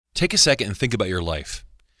Take a second and think about your life.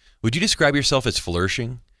 Would you describe yourself as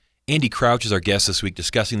flourishing? Andy Crouch is our guest this week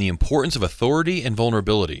discussing the importance of authority and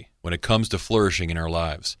vulnerability when it comes to flourishing in our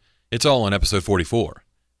lives. It's all on episode 44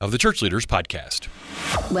 of the Church Leaders Podcast.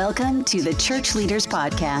 Welcome to the Church Leaders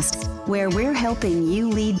Podcast, where we're helping you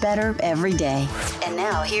lead better every day. And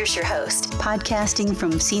now here's your host, podcasting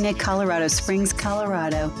from scenic Colorado Springs,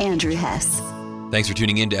 Colorado, Andrew Hess. Thanks for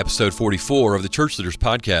tuning in to episode 44 of the Church Leaders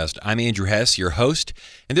Podcast. I'm Andrew Hess, your host,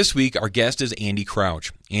 and this week our guest is Andy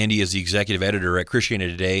Crouch. Andy is the executive editor at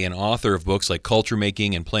Christianity Today and author of books like Culture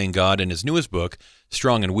Making and Playing God and his newest book,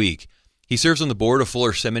 Strong and Weak. He serves on the board of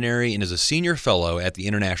Flourish Seminary and is a senior fellow at the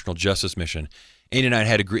International Justice Mission. Andy and I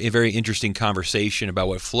had a very interesting conversation about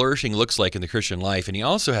what flourishing looks like in the Christian life, and he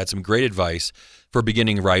also had some great advice for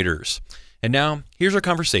beginning writers. And now, here's our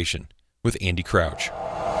conversation with Andy Crouch.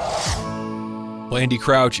 Well, Andy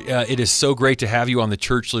Crouch, it is so great to have you on the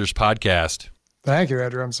Church Leaders Podcast. Thank you,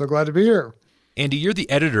 Andrew. I'm so glad to be here. Andy, you're the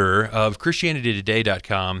editor of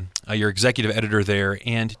ChristianityToday.com. You're executive editor there.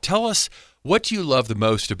 And tell us, what do you love the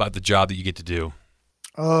most about the job that you get to do?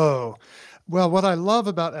 Oh, well, what I love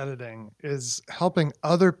about editing is helping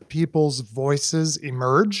other people's voices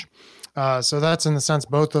emerge. So that's in the sense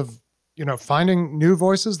both of, finding new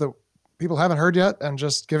voices that people haven't heard yet and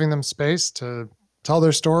just giving them space to tell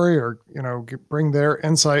their story or, bring their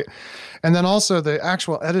insight. And then also the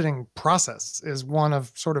actual editing process is one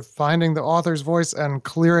of sort of finding the author's voice and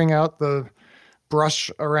clearing out the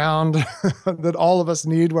brush around that all of us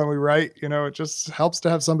need when we write. It just helps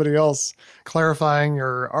to have somebody else clarifying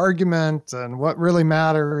your argument and what really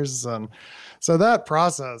matters. And so that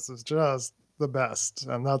process is just the best.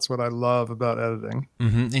 And that's what I love about editing.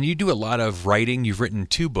 Mm-hmm. And you do a lot of writing. You've written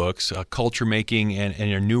two books, Culture Making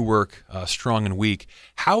and your new work, Strong and Weak.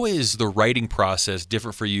 How is the writing process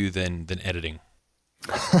different for you than editing?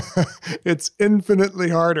 It's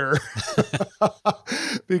infinitely harder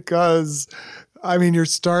because, you're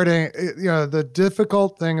starting, the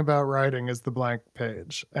difficult thing about writing is the blank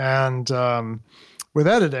page. And with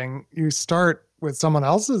editing, you start with someone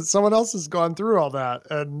else has gone through all that.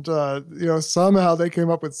 And, somehow they came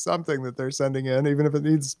up with something that they're sending in, even if it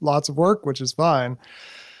needs lots of work, which is fine.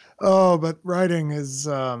 Oh, but writing is,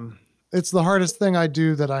 it's the hardest thing I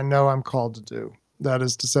do that I know I'm called to do. That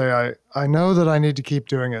is to say, I know that I need to keep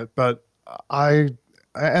doing it, but I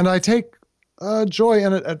take joy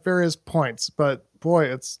in it at various points, but boy,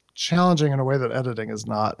 it's challenging in a way that editing is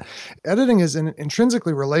not. Editing is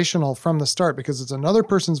intrinsically relational from the start because it's another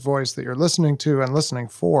person's voice that you're listening to and listening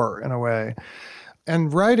for in a way.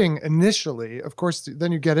 And writing initially, of course,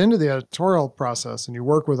 then you get into the editorial process and you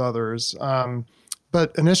work with others.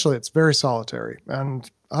 But initially it's very solitary.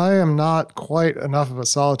 And I am not quite enough of a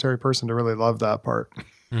solitary person to really love that part.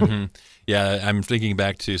 Mm-hmm. Yeah, I'm thinking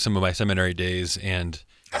back to some of my seminary days and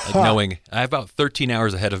knowing I have about 13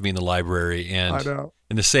 hours ahead of me in the library, and I know.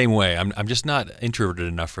 In the same way, I'm just not introverted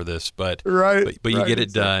enough for this, but right, but you get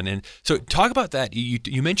it done. And so talk about that.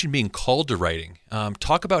 You mentioned being called to writing.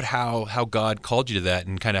 Talk about how God called you to that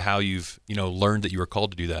and kind of how you've learned that you were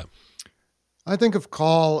called to do that. I think of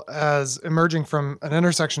call as emerging from an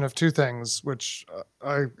intersection of two things, which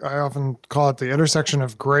I often call it the intersection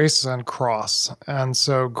of grace and cross. And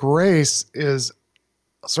so grace is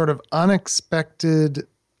sort of unexpected,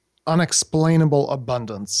 unexplainable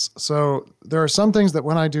abundance. So there are some things that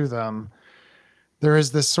when I do them, there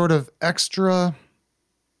is this sort of extra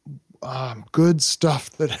good stuff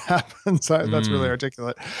that happens. That's really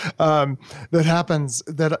articulate. That happens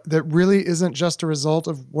that really isn't just a result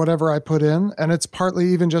of whatever I put in. And it's partly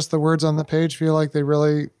even just the words on the page feel like they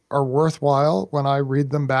really are worthwhile when I read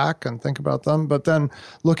them back and think about them. But then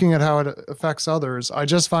looking at how it affects others, I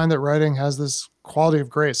just find that writing has this quality of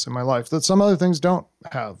grace in my life that some other things don't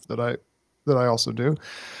have that I also do.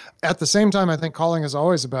 At the same time, I think calling is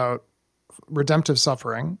always about redemptive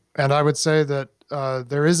suffering. And I would say that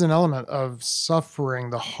there is an element of suffering,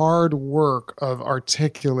 the hard work of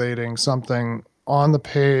articulating something on the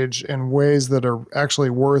page in ways that are actually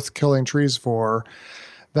worth killing trees for.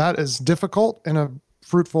 That is difficult in a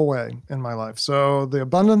fruitful way in my life. So the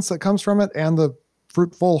abundance that comes from it and the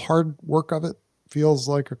fruitful hard work of it feels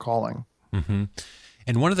like a calling. Mm-hmm.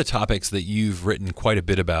 And one of the topics that you've written quite a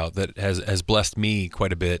bit about that has blessed me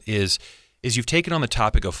quite a bit is you've taken on the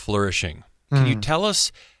topic of flourishing. Can you tell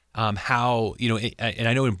us how, and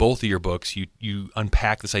I know in both of your books, you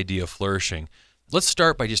unpack this idea of flourishing. Let's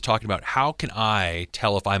start by just talking about how can I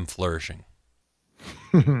tell if I'm flourishing?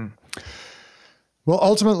 Well,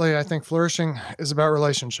 ultimately, I think flourishing is about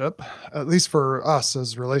relationship, at least for us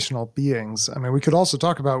as relational beings. I mean, we could also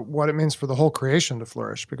talk about what it means for the whole creation to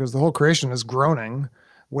flourish, because the whole creation is groaning,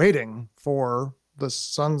 waiting for the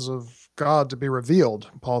sons of God to be revealed,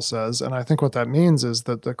 Paul says. And I think what that means is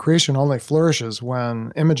that the creation only flourishes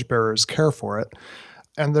when image bearers care for it.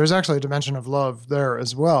 And there's actually a dimension of love there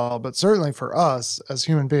as well. But certainly for us as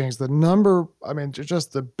human beings, just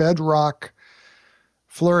the bedrock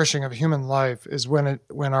flourishing of human life is when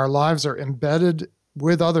our lives are embedded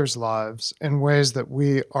with others' lives in ways that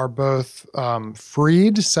we are both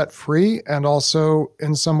set free, and also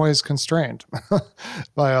in some ways constrained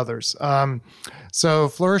by others. So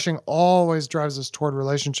flourishing always drives us toward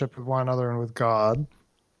relationship with one another and with God.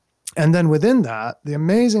 And then within that, the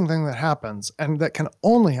amazing thing that happens, and that can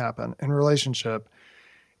only happen in relationship,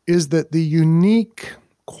 is that the unique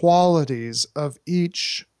qualities of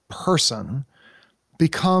each person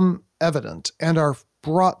become evident and are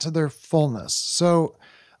brought to their fullness. So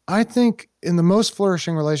I think in the most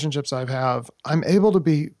flourishing relationships I have, I'm able to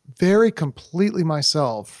be very completely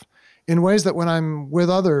myself in ways that when I'm with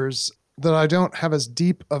others that I don't have as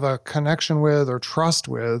deep of a connection with or trust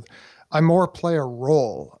with, I more play a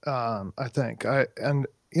role, I think.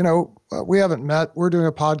 We haven't met. We're doing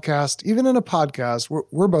a podcast. Even in a podcast,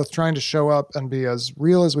 we're both trying to show up and be as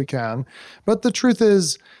real as we can. But the truth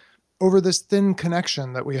is, over this thin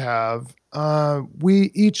connection that we have,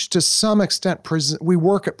 we each, to some extent, we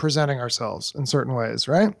work at presenting ourselves in certain ways,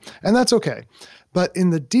 right? And that's okay. But in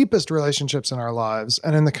the deepest relationships in our lives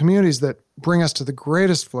and in the communities that bring us to the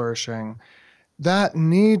greatest flourishing, that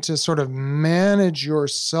need to sort of manage your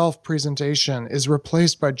self-presentation is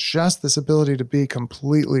replaced by just this ability to be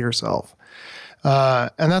completely yourself.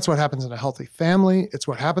 And that's what happens in a healthy family. It's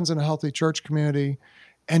what happens in a healthy church community.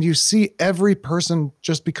 And you see every person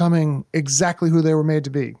just becoming exactly who they were made to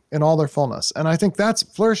be in all their fullness. And I think that's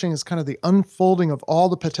flourishing, is kind of the unfolding of all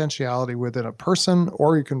the potentiality within a person,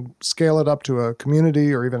 or you can scale it up to a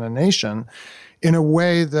community or even a nation, in a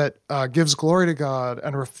way that gives glory to God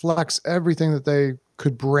and reflects everything that they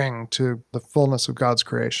could bring to the fullness of God's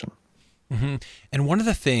creation. Mm-hmm. And one of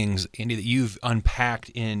the things, Andy, that you've unpacked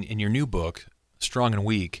in your new book, Strong and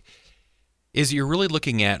Weak, is you're really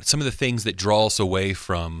looking at some of the things that draw us away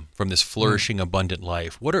from this flourishing, abundant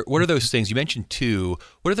life. What are those things? You mentioned two.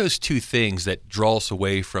 What are those two things that draw us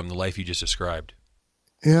away from the life you just described?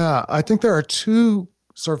 Yeah, I think there are two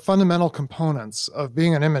sort of fundamental components of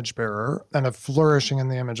being an image bearer and of flourishing in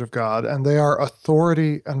the image of God, and they are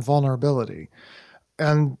authority and vulnerability.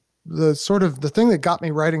 And the thing that got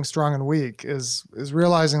me writing Strong and Weak is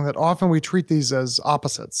realizing that often we treat these as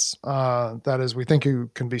opposites. That is, we think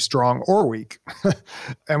you can be strong or weak,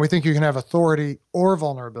 and we think you can have authority or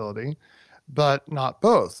vulnerability, but not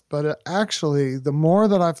both. But actually, the more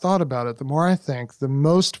that I've thought about it, the more I think the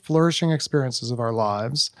most flourishing experiences of our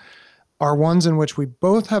lives are ones in which we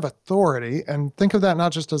both have authority, and think of that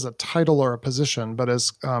not just as a title or a position, but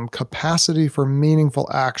as capacity for meaningful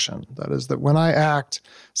action. That is, that when I act,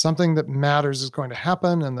 something that matters is going to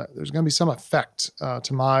happen, and that there's going to be some effect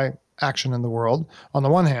to my action in the world, on the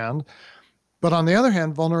one hand. But on the other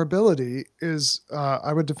hand, vulnerability is,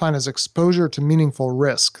 I would define as exposure to meaningful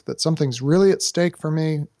risk, that something's really at stake for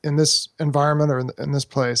me in this environment or in this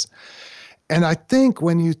place. And I think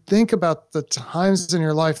when you think about the times in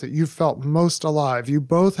your life that you felt most alive, you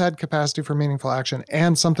both had capacity for meaningful action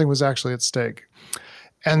and something was actually at stake.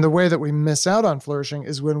 And the way that we miss out on flourishing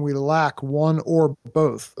is when we lack one or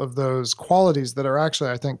both of those qualities that are actually,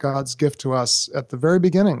 I think, God's gift to us at the very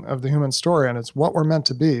beginning of the human story. And it's what we're meant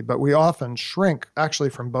to be, but we often shrink actually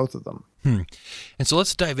from both of them. And so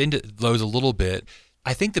let's dive into those a little bit.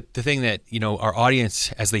 I think the thing that, our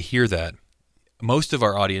audience, as they hear that, most of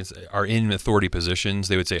our audience are in authority positions.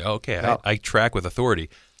 They would say, oh, okay, yeah. I track with authority.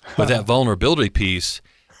 But that vulnerability piece,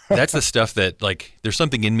 that's the stuff that, there's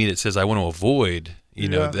something in me that says I want to avoid,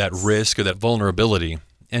 that risk or that vulnerability.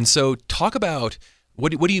 And so talk about,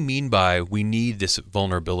 what do you mean by we need this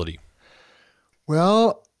vulnerability?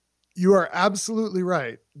 Well, you are absolutely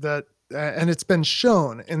right that, and it's been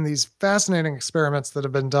shown in these fascinating experiments that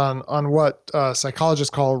have been done on what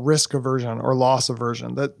psychologists call risk aversion or loss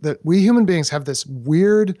aversion, that we human beings have this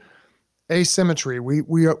weird asymmetry.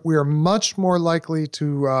 We are much more likely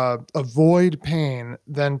to avoid pain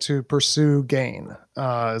than to pursue gain,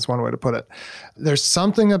 is one way to put it. There's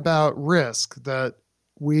something about risk that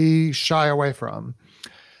we shy away from.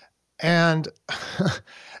 And,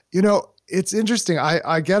 it's interesting.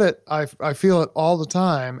 I get it. I feel it all the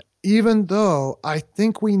time. Even though I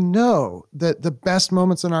think we know that the best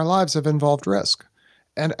moments in our lives have involved risk.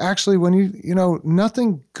 And actually, when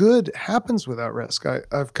nothing good happens without risk,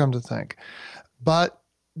 I've come to think. But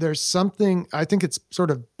there's something, I think it's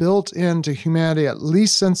sort of built into humanity, at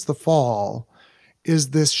least since the fall,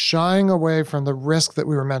 is this shying away from the risk that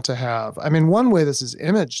we were meant to have. I mean, one way this is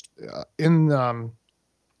imaged in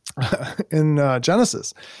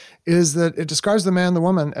Genesis is that it describes the man and the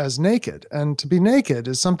woman as naked. And to be naked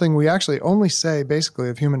is something we actually only say basically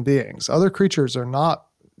of human beings. Other creatures are not,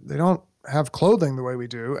 they don't have clothing the way we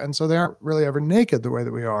do. And so they aren't really ever naked the way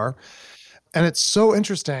that we are. And it's so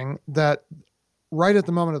interesting that right at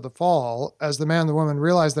the moment of the fall, as the man and the woman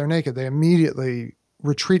realize they're naked, they immediately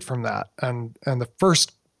retreat from that. And the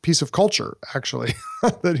first piece of culture, actually,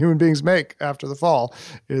 that human beings make after the fall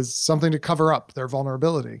is something to cover up their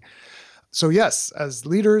vulnerability. So yes, as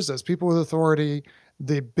leaders, as people with authority,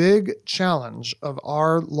 the big challenge of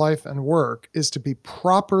our life and work is to be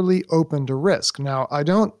properly open to risk. Now, I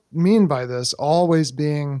don't mean by this always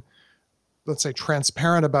being, let's say,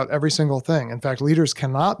 transparent about every single thing. In fact, leaders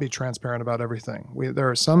cannot be transparent about everything.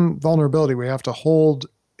 There is some vulnerability we have to hold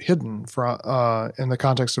hidden in the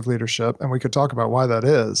context of leadership, and we could talk about why that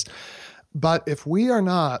is. But if we are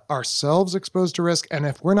not ourselves exposed to risk, and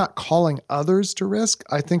if we're not calling others to risk,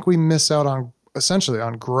 I think we miss out on essentially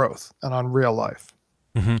on growth and on real life.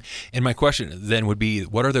 Mm-hmm. And my question then would be,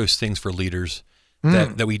 what are those things for leaders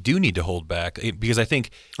that we do need to hold back? Because I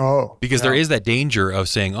think, there is that danger of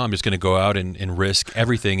saying, I'm just going to go out and risk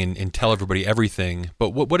everything and tell everybody everything.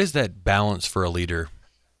 But what is that balance for a leader?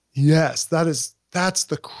 Yes, that's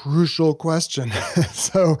the crucial question.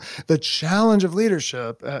 So the challenge of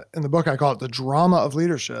leadership, in the book I call it the drama of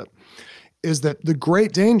leadership, is that the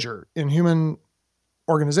great danger in human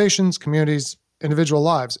organizations, communities, individual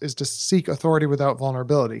lives is to seek authority without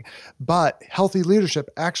vulnerability. But healthy leadership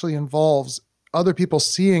actually involves other people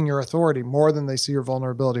seeing your authority more than they see your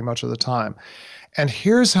vulnerability much of the time. And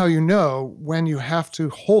here's how you know when you have to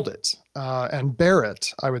hold it and bear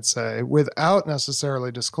it, I would say, without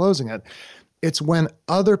necessarily disclosing it. It's when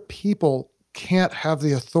other people can't have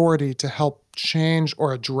the authority to help change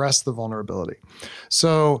or address the vulnerability.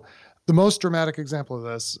 So the most dramatic example of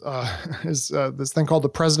this is this thing called the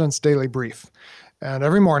President's Daily Brief. And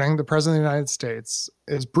every morning, the President of the United States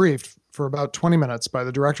is briefed for about 20 minutes by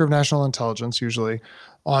the Director of National Intelligence, usually,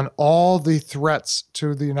 on all the threats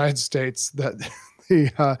to the United States that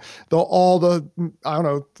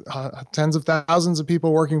tens of thousands of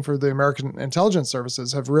people working for the American intelligence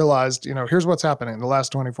services have realized, here's what's happening in the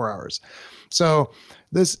last 24 hours. So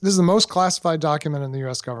this is the most classified document in the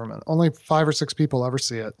U.S. government. Only 5 or 6 people ever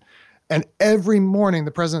see it. And every morning,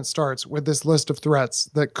 the president starts with this list of threats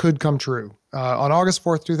that could come true. On August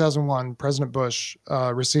 4th, 2001, President Bush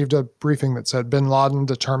received a briefing that said, bin Laden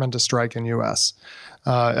determined to strike in U.S.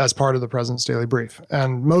 As part of the president's daily brief.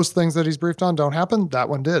 And most things that he's briefed on don't happen. That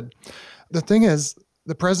one did. The thing is,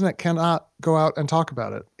 the president cannot go out and talk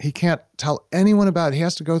about it. He can't tell anyone about it. He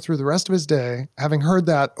has to go through the rest of his day, having heard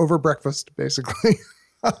that over breakfast, basically.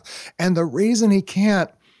 And the reason he can't,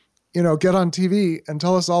 get on TV and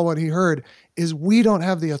tell us all what he heard is we don't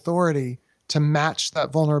have the authority to match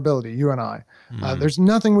that vulnerability, you and I. There's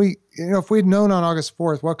nothing if we'd known on August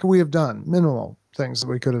 4th, what could we have done? Minimal things that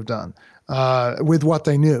we could have done with what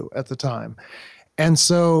they knew at the time. And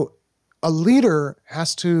so a leader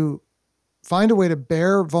has to find a way to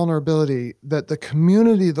bear vulnerability that the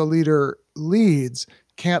community the leader leads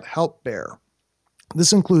can't help bear.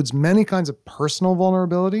 This includes many kinds of personal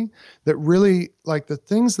vulnerability that really, like the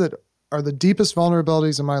things that are the deepest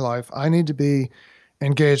vulnerabilities in my life, I need to be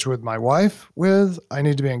engaged with my wife with, I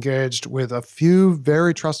need to be engaged with a few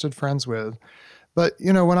very trusted friends with. But,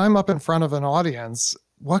 when I'm up in front of an audience,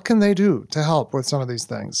 what can they do to help with some of these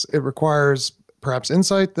things? It requires perhaps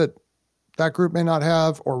insight that group may not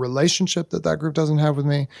have or relationship that group doesn't have with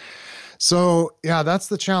me. So, that's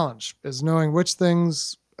the challenge, is knowing which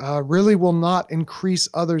things really will not increase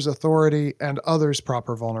others' authority and others'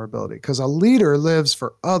 proper vulnerability. Because a leader lives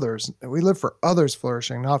for others. We live for others'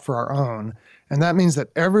 flourishing, not for our own. And that means that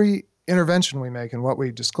every intervention we make and what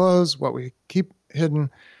we disclose, what we keep hidden,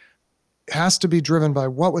 has to be driven by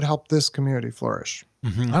what would help this community flourish.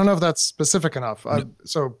 Mm-hmm. I don't know if that's specific enough,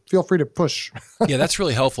 so feel free to push. Yeah, that's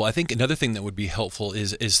really helpful. I think another thing that would be helpful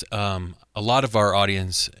is a lot of our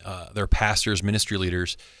audience, they're pastors, ministry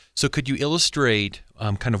leaders. So could you illustrate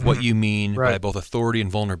kind of what you mean by both authority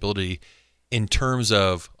and vulnerability in terms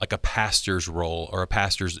of like a pastor's role or a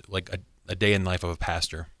pastor's, like a day in the life of a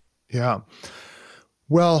pastor? Yeah.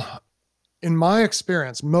 Well, in my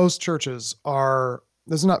experience, most churches are,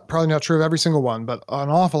 this is probably not true of every single one, but an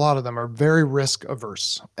awful lot of them are very risk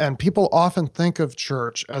averse. And people often think of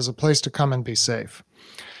church as a place to come and be safe.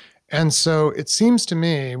 And so it seems to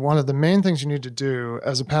me one of the main things you need to do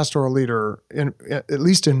as a pastoral leader, at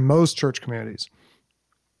least in most church communities,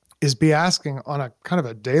 is be asking on a kind of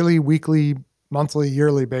a daily, weekly, monthly,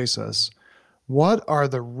 yearly basis, what are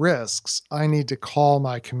the risks I need to call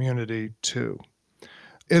my community to?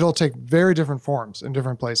 It'll take very different forms in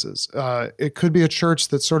different places. It could be a church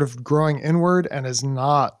that's sort of growing inward and is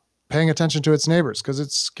not paying attention to its neighbors because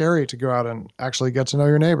it's scary to go out and actually get to know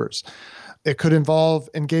your neighbors. It could involve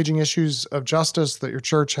engaging issues of justice that your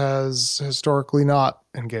church has historically not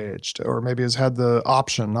engaged, or maybe has had the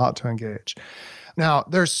option not to engage. Now,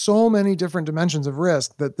 there's so many different dimensions of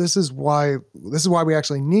risk that this is why we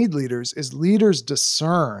actually need leaders, is leaders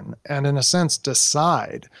discern and in a sense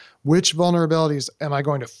decide which vulnerabilities am I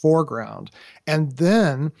going to foreground. And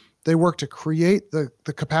then they work to create the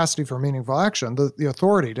capacity for meaningful action, the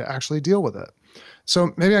authority to actually deal with it.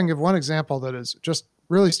 So maybe I can give one example that has just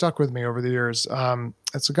really stuck with me over the years.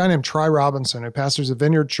 It's a guy named Tri Robinson who pastors a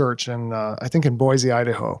Vineyard Church in, I think in Boise,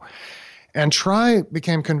 Idaho. And Tri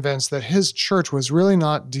became convinced that his church was really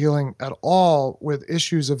not dealing at all with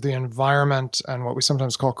issues of the environment and what we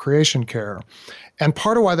sometimes call creation care. And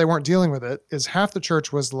part of why they weren't dealing with it is half the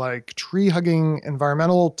church was like tree-hugging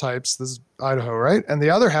environmental types, this is Idaho, right? And the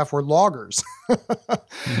other half were loggers.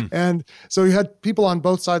 And so you had people on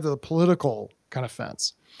both sides of the political kind of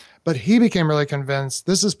fence. But he became really convinced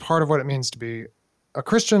this is part of what it means to be a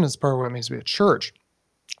Christian, it's part of what it means to be a church.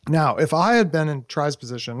 Now, if I had been in Tri's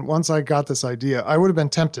position, once I got this idea, I would have been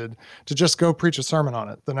tempted to just go preach a sermon on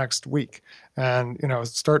it the next week and,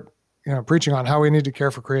 start, preaching on how we need to care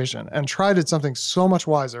for creation. And Tri did something so much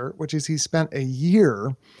wiser, which is he spent a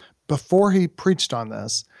year before he preached on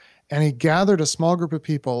this, and he gathered a small group of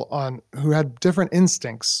people who had different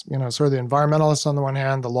instincts, sort of the environmentalists on the one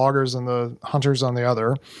hand, the loggers and the hunters on the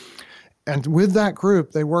other. And with that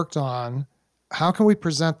group, they worked on how can we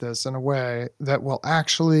present this in a way that will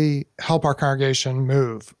actually help our congregation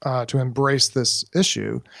move to embrace this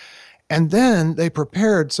issue? And then they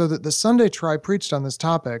prepared so that the Sunday Tri preached on this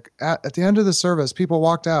topic. At the end of the service, people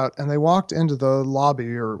walked out and they walked into the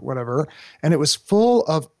lobby or whatever, and it was full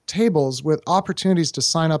of tables with opportunities to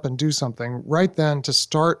sign up and do something right then to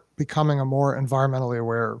start becoming a more environmentally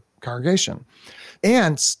aware congregation.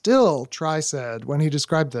 And still, Tri said, when he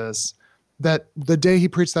described this, that the day he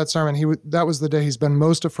preached that sermon, that was the day he's been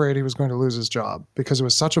most afraid he was going to lose his job because it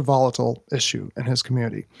was such a volatile issue in his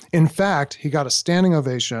community. In fact, he got a standing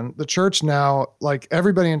ovation. The church now, like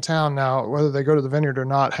everybody in town now, whether they go to the Vineyard or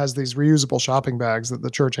not, has these reusable shopping bags that the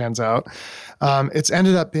church hands out. It's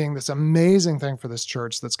ended up being this amazing thing for this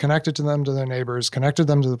church that's connected to them, to their neighbors, connected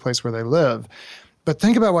them to the place where they live. But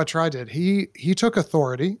think about what Tri did. He took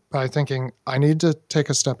authority by thinking, I need to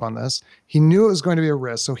take a step on this. He knew it was going to be a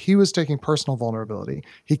risk, so he was taking personal vulnerability.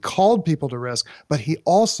 He called people to risk, but he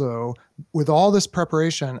also, with all this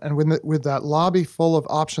preparation and with that lobby full of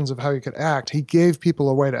options of how you could act, he gave people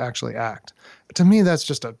a way to actually act. To me, that's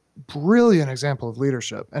just a brilliant example of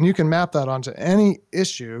leadership. And you can map that onto any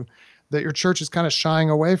issue that your church is kind of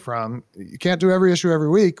shying away from. You can't do every issue every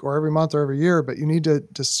week or every month or every year, but you need to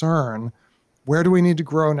discern where do we need to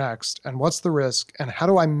grow next, and what's the risk, and how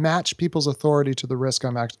do I match people's authority to the risk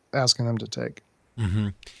I'm asking them to take? Mm-hmm.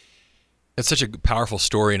 That's such a powerful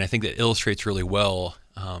story, and I think that illustrates really well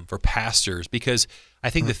for pastors, because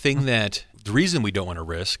I think the reason we don't want to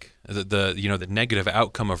risk, the negative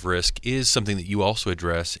outcome of risk is something that you also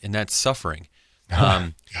address, and that's suffering.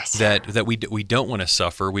 Yes. That we don't want to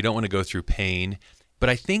suffer, we don't want to go through pain. But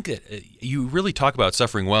I think that you really talk about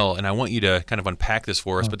suffering well, and I want you to kind of unpack this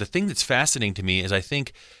for us. But the thing that's fascinating to me is I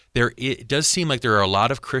think it does seem like there are a lot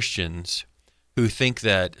of Christians who think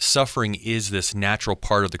that suffering is this natural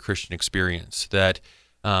part of the Christian experience, that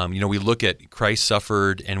we look at Christ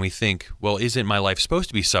suffered and we think, well, isn't my life supposed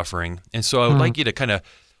to be suffering? And so I would like you to kind of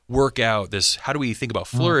work out this, how do we think about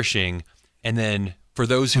flourishing? And then for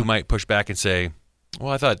those who might push back and say,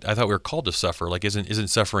 well, I thought we were called to suffer. Like, isn't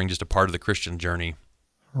suffering just a part of the Christian journey?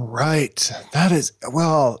 Right. That is,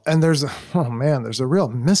 well, and there's a real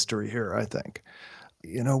mystery here, I think.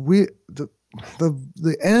 The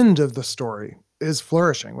end of the story is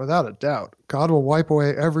flourishing, without a doubt. God will wipe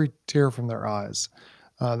away every tear from their eyes.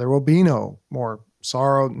 There will be no more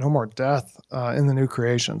sorrow, no more death in the new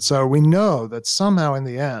creation. So we know that somehow in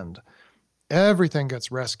the end, everything gets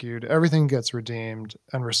rescued, everything gets redeemed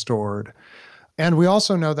and restored. And we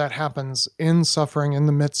also know that happens in suffering in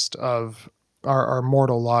the midst of our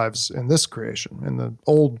mortal lives in this creation, in the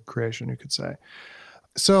old creation, you could say.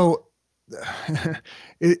 So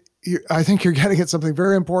I think you're getting at something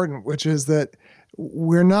very important, which is that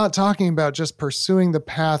we're not talking about just pursuing the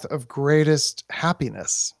path of greatest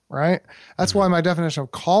happiness, right? That's why my definition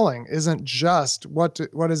of calling isn't just what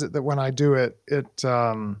is it that when I do it, it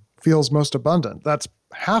feels most abundant. That's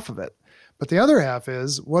half of it. But the other half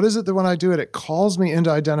is, what is it that when I do it, it calls me into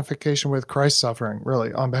identification with Christ's suffering,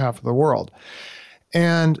 really, on behalf of the world.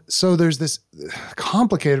 And so there's this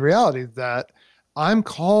complicated reality that I'm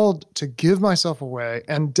called to give myself away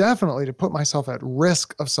and definitely to put myself at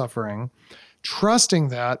risk of suffering, trusting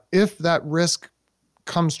that if that risk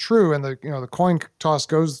comes true and the coin toss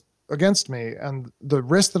goes against me and the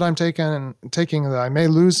risk that I'm taking that I may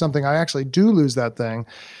lose something, I actually do lose that thing.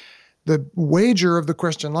 The wager of the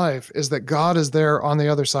Christian life is that God is there on the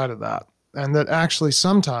other side of that. And that actually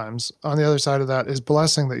sometimes on the other side of that is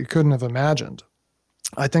blessing that you couldn't have imagined.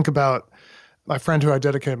 I think about my friend who I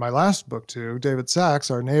dedicated my last book to, David Sachs,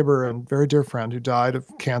 our neighbor and very dear friend who died of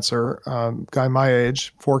cancer, guy my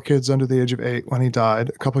age, 4 kids under the age of 8 when he died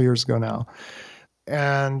a couple years ago now.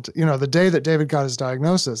 And, the day that David got his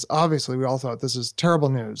diagnosis, obviously we all thought this is terrible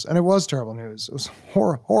news. And it was terrible news. It was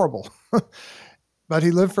horrible. But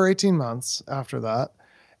he lived for 18 months after that.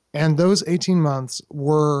 And those 18 months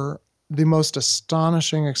were the most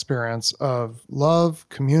astonishing experience of love,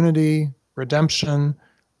 community, redemption.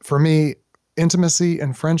 For me, intimacy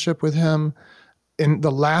and friendship with him. In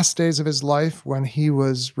the last days of his life, when he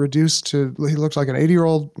was reduced to, he looked like an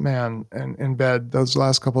 80-year-old man in bed those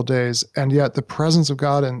last couple of days. And yet the presence of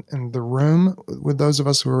God in the room with those of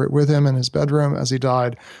us who were with him in his bedroom as he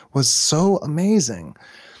died was so amazing.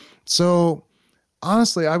 So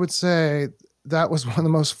honestly, I would say that was one of the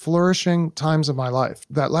most flourishing times of my life.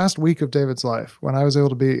 That last week of David's life, when I was able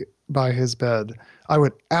to be by his bed, I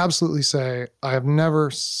would absolutely say I have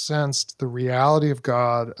never sensed the reality of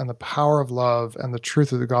God and the power of love and the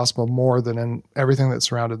truth of the gospel more than in everything that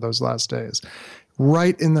surrounded those last days.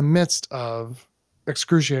 Right in the midst of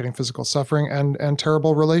excruciating physical suffering and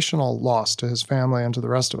terrible relational loss to his family and to the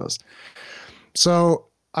rest of us. So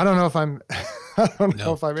I don't know if I'm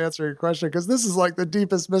if I'm answering your question, because this is like the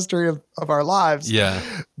deepest mystery of our lives. Yeah.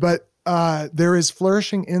 But there is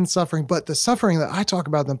flourishing in suffering. But the suffering that I talk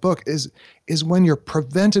about in the book is when you're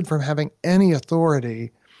prevented from having any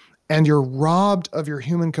authority and you're robbed of your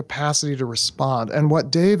human capacity to respond. And what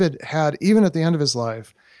David had, even at the end of his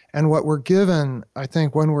life, and what we're given, I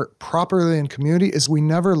think, when we're properly in community, is we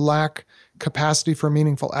never lack capacity for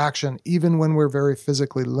meaningful action, even when we're very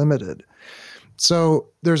physically limited. So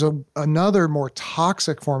there's another more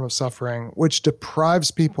toxic form of suffering, which deprives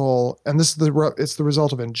people, and it's the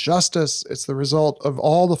result of injustice, it's the result of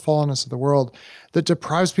all the fallenness of the world, that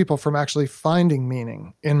deprives people from actually finding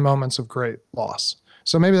meaning in moments of great loss.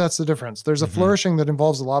 So maybe that's the difference. There's a flourishing that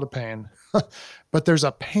involves a lot of pain, but there's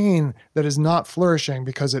a pain that is not flourishing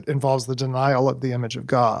because it involves the denial of the image of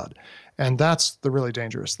God. And that's the really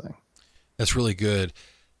dangerous thing. That's really good.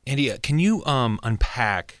 Andy, can you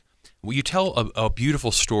unpack? Well, you tell a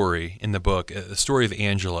beautiful story in the book, the story of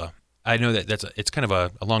Angela. I know that it's kind of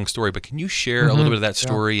a long story, but can you share a little bit of that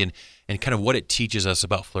story and kind of what it teaches us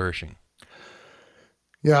about flourishing?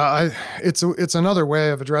 Yeah, it's another way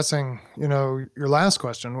of addressing, your last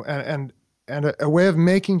question, and a way of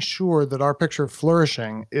making sure that our picture of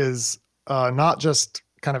flourishing is not just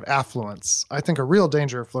kind of affluence. I think a real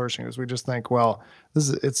danger of flourishing is we just think, well,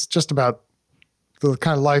 it's just about the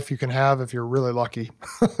kind of life you can have if you're really lucky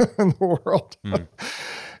in the world.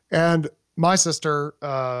 And my sister,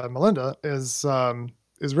 Melinda, is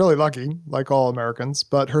really lucky, like all Americans,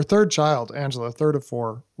 but her third child, Angela, third of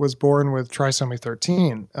 4, was born with trisomy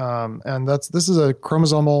 13. And this is a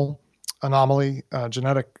chromosomal anomaly,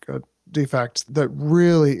 genetic defect that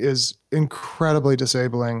really is incredibly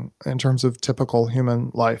disabling in terms of typical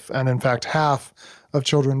human life. And in fact, half of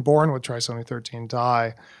children born with trisomy 13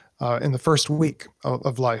 die in the first week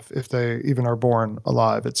of life, if they even are born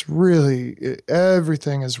alive. It's really,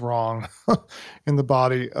 everything is wrong in the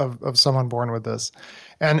body of someone born with this.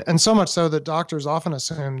 And so much so that doctors often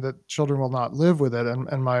assume that children will not live with it.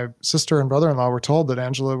 And my sister and brother-in-law were told that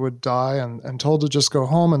Angela would die and told to just go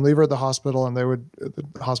home and leave her at the hospital, and the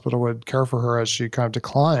hospital would care for her as she kind of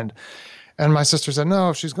declined. And my sister said,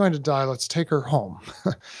 no, if she's going to die, let's take her home.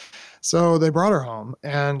 So they brought her home,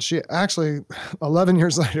 and she actually, 11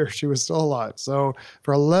 years later, she was still alive. So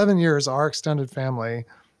for 11 years, our extended family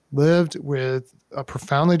lived with a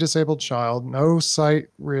profoundly disabled child, no sight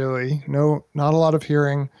really, not a lot of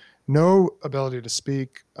hearing, no ability to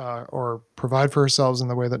speak or provide for ourselves in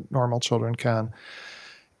the way that normal children can.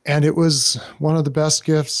 And it was one of the best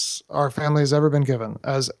gifts our family has ever been given,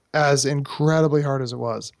 as incredibly hard as it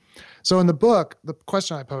was. So in the book, the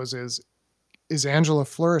question I pose is Angela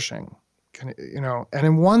flourishing? And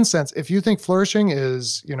in one sense, if you think flourishing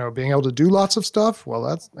is, being able to do lots of stuff, well,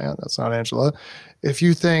 that's not Angela. If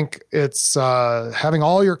you think it's having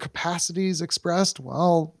all your capacities expressed,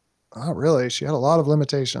 well, not really. She had a lot of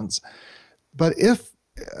limitations. But if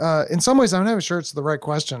in some ways, I'm not even sure it's the right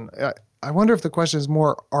question. I wonder if the question is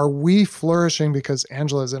more, are we flourishing because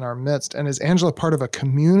Angela is in our midst? And is Angela part of a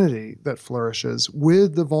community that flourishes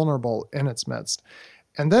with the vulnerable in its midst?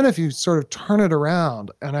 And then if you sort of turn it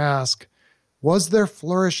around and ask, was there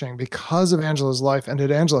flourishing because of Angela's life? And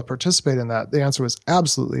did Angela participate in that? The answer was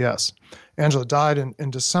absolutely yes. Angela died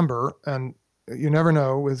in December, and you never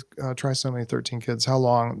know with trisomy 13 kids how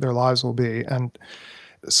long their lives will be. And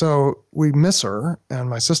so we miss her, and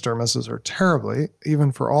my sister misses her terribly,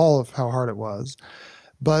 even for all of how hard it was.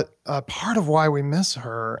 But part of why we miss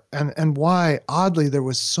her and why, oddly, there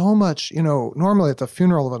was so much, normally at the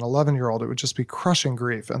funeral of an 11-year-old, it would just be crushing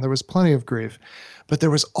grief, and there was plenty of grief. But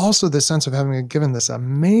there was also this sense of having been given this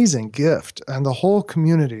amazing gift, and the whole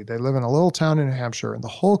community, they live in a little town in New Hampshire, and the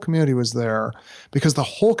whole community was there because the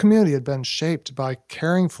whole community had been shaped by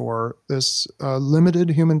caring for this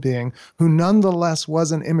limited human being who nonetheless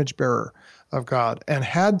was an image bearer of God and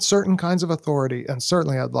had certain kinds of authority and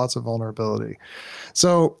certainly had lots of vulnerability.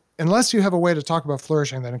 So unless you have a way to talk about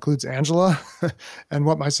flourishing that includes Angela and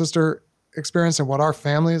what my sister experienced and what our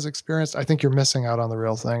family has experienced, I think you're missing out on the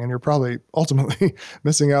real thing. And you're probably ultimately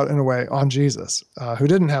missing out in a way on Jesus, who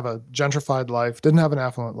didn't have a gentrified life, didn't have an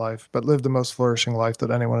affluent life, but lived the most flourishing life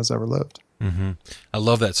that anyone has ever lived. Mm-hmm. I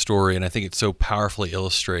love that story. And I think it so powerfully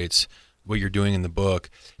illustrates what you're doing in the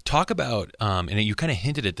book. Talk about, and you kind of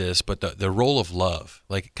hinted at this, but the role of love,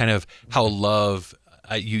 like kind of how love,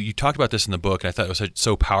 you talked about this in the book, and I thought it was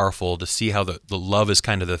so powerful to see how the love is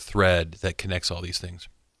kind of the thread that connects all these things.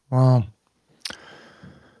 Wow.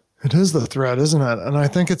 It is the thread, isn't it? And I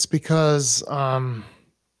think it's because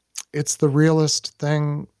it's the realest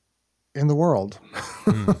thing in the world.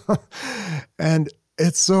 And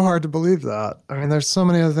it's so hard to believe that. I mean, there's so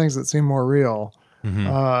many other things that seem more real.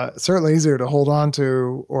 Mm-hmm. Certainly easier to hold on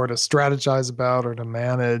to or to strategize about or to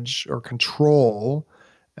manage or control.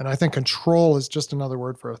 And I think control is just another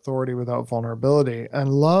word for authority without vulnerability.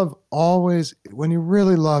 And love always, when you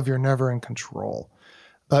really love, you're never in control.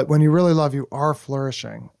 But when you really love, you are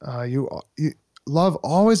flourishing. Love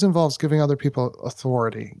always involves giving other people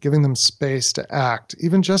authority, giving them space to act,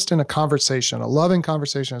 even just in a conversation. A loving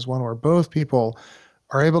conversation is one where both people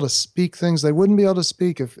are able to speak things they wouldn't be able to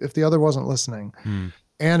speak if the other wasn't listening.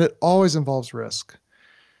 And it always involves risk.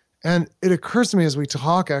 And it occurs to me as we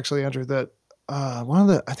talk, actually, Andrew, that one of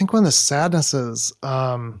the sadnesses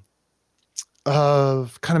of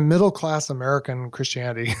kind of middle-class American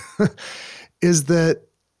Christianity is that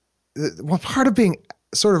part of being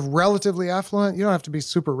sort of relatively affluent, you don't have to be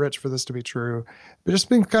super rich for this to be true, but just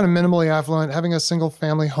being kind of minimally affluent, having a single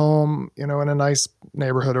family home, in a nice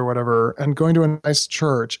neighborhood or whatever, and going to a nice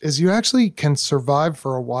church, is you actually can survive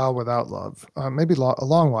for a while without love, maybe a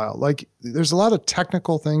long while. Like there's a lot of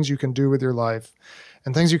technical things you can do with your life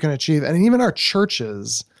and things you can achieve. And even our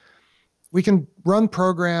churches, we can run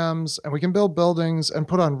programs and we can build buildings and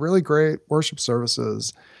put on really great worship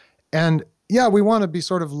services. And yeah, we want to be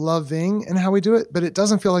sort of loving in how we do it, but it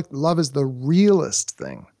doesn't feel like love is the realest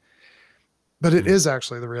thing. But it is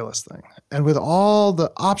actually the realest thing. And with all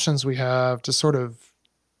the options we have to sort of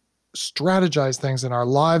strategize things in our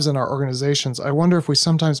lives and our organizations, I wonder if we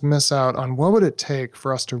sometimes miss out on what would it take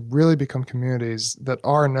for us to really become communities that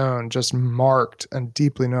are known, just marked and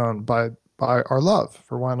deeply known by our love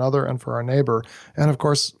for one another and for our neighbor, and of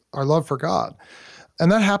course, our love for God.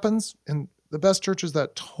 And that happens in the best churches,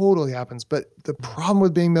 that totally happens. But the problem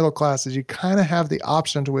with being middle class is you kind of have the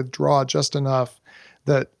option to withdraw just enough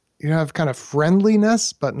that you have kind of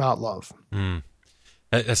friendliness, but not love.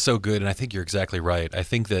 That's so good. And I think you're exactly right. I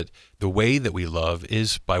think that the way that we love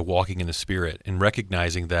is by walking in the Spirit and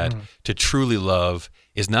recognizing that to truly love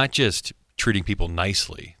is not just treating people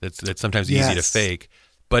nicely. That's sometimes easy to fake,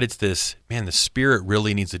 but it's this, man, the Spirit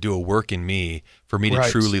really needs to do a work in me for me to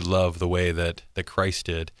truly love the way that Christ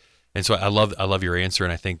did. And so I love your answer,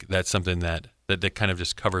 and I think that's something that kind of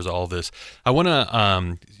just covers all of this. I want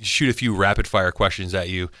to shoot a few rapid fire questions at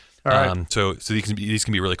you. All right. So these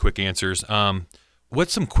can be really quick answers.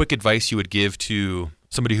 What's some quick advice you would give to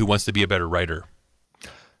somebody who wants to be a better writer?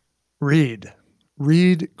 Read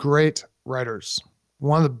great writers.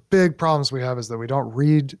 One of the big problems we have is that we don't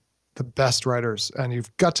read the best writers, and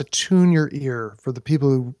you've got to tune your ear for the people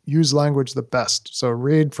who use language the best. So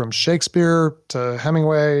read from Shakespeare to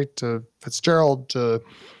Hemingway to Fitzgerald to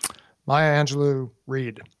Maya Angelou.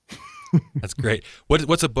 Read. That's great.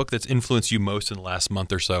 What's a book that's influenced you most in the last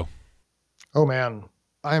month or so? Oh man,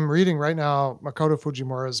 I'm reading right now Makoto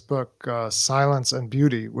Fujimura's book Silence and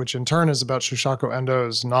Beauty, which in turn is about Shusaku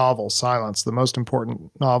Endo's novel Silence, the most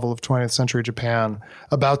important novel of 20th century Japan,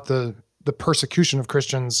 about the the persecution of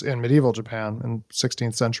Christians in medieval Japan in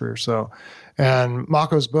 16th century or so. And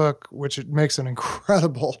Mako's book, which it makes an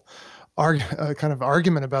incredible kind of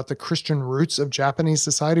argument about the Christian roots of Japanese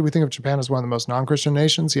society. We think of Japan as one of the most non-Christian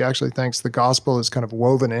nations. He actually thinks the gospel is kind of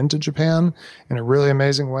woven into Japan in a really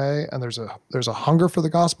amazing way. And there's a hunger for the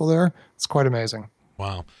gospel there. It's quite amazing.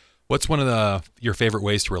 Wow. What's one of your favorite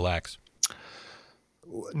ways to relax?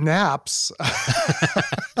 Naps.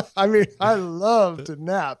 I mean, I love to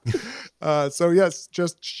nap. So yes,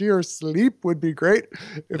 just sheer sleep would be great.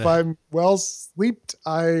 If I'm well sleeped,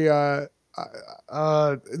 the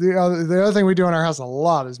other thing we do in our house a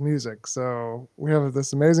lot is music. So we have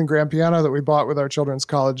this amazing grand piano that we bought with our children's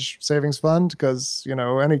college savings fund because,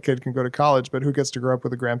 any kid can go to college, but who gets to grow up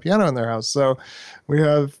with a grand piano in their house? So we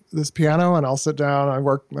have this piano and I'll sit down. I'm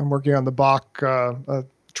working on the Bach,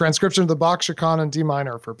 transcription of the Bach Chaconne in D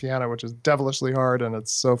minor for piano, which is devilishly hard and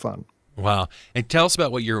it's so fun. Wow. And tell us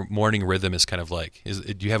about what your morning rhythm is kind of like.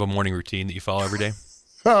 Do you have a morning routine that you follow every day?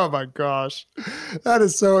 Oh my gosh, that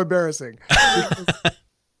is so embarrassing. I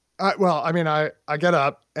get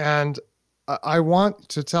up and I want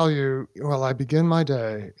to tell you, I begin my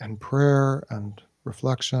day in prayer and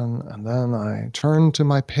reflection, and then I turn to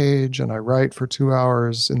my page and I write for 2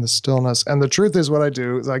 hours in the stillness. And the truth is what I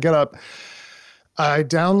do is I get up, I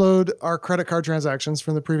download our credit card transactions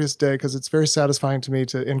from the previous day because it's very satisfying to me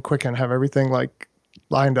to, in Quicken, have everything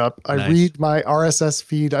lined up. I read my RSS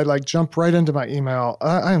feed. I jump right into my email.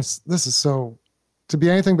 This is so, to be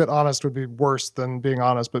anything but honest would be worse than being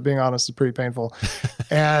honest, but being honest is pretty painful.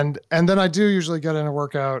 And then I do usually get in a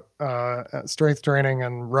workout, strength training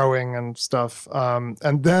and rowing and stuff.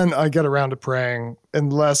 And then I get around to praying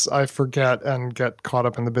unless I forget and get caught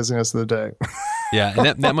up in the busyness of the day. Yeah, and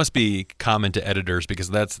that must be common to editors because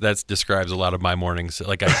that describes a lot of my mornings.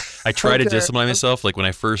 Like I try to discipline myself. Like when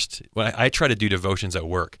I try to do devotions at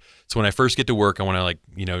work. So when I first get to work, I want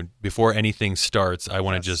to before anything starts, I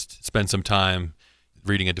want to just spend some time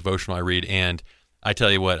reading a devotional I read. And I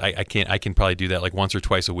tell you what, I can probably do that like once or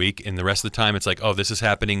twice a week. And the rest of the time, it's like, oh, this is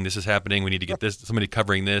happening. We need to get this, somebody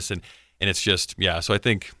covering this, and it's just So I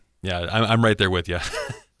think I'm right there with you.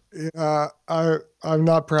 Yeah, I'm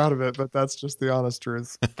not proud of it, but that's just the honest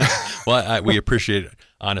truth. Well, we appreciate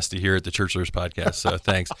honesty here at the Church Leaders Podcast, so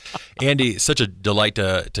thanks. Andy, such a delight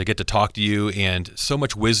to get to talk to you, and so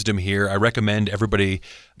much wisdom here. I recommend everybody,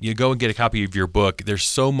 you go and get a copy of your book. There's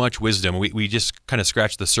so much wisdom. We just kind of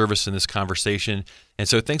scratched the surface in this conversation, and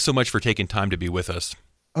so thanks so much for taking time to be with us.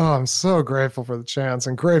 Oh, I'm so grateful for the chance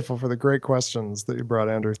and grateful for the great questions that you brought,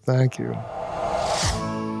 Andrew. Thank you.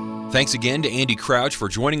 Thanks again to Andy Crouch for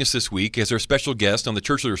joining us this week as our special guest on the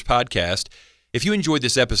Church Leaders Podcast. If you enjoyed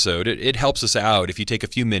this episode, it helps us out if you take a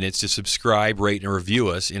few minutes to subscribe, rate, and review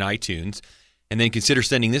us in iTunes, and then consider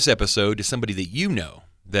sending this episode to somebody that you know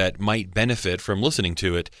that might benefit from listening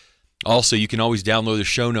to it. Also, you can always download the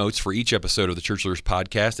show notes for each episode of the Church Leaders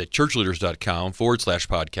Podcast at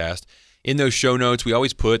churchleaders.com/podcast. In those show notes, we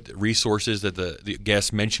always put resources that the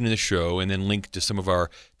guests mention in the show and then link to some of our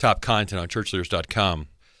top content on churchleaders.com.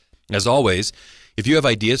 As always, if you have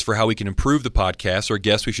ideas for how we can improve the podcast or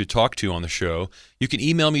guests we should talk to on the show, you can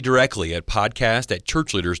email me directly at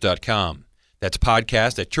podcast@churchleaders.com. That's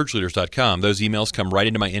podcast@churchleaders.com. Those emails come right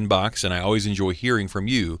into my inbox, and I always enjoy hearing from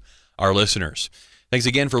you, our listeners. Thanks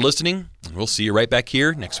again for listening, and we'll see you right back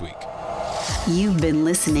here next week. You've been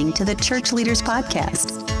listening to the Church Leaders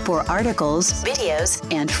Podcast. For articles, videos,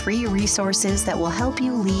 and free resources that will help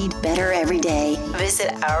you lead better every day,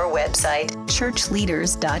 visit our website,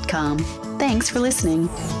 churchleaders.com. Thanks for listening.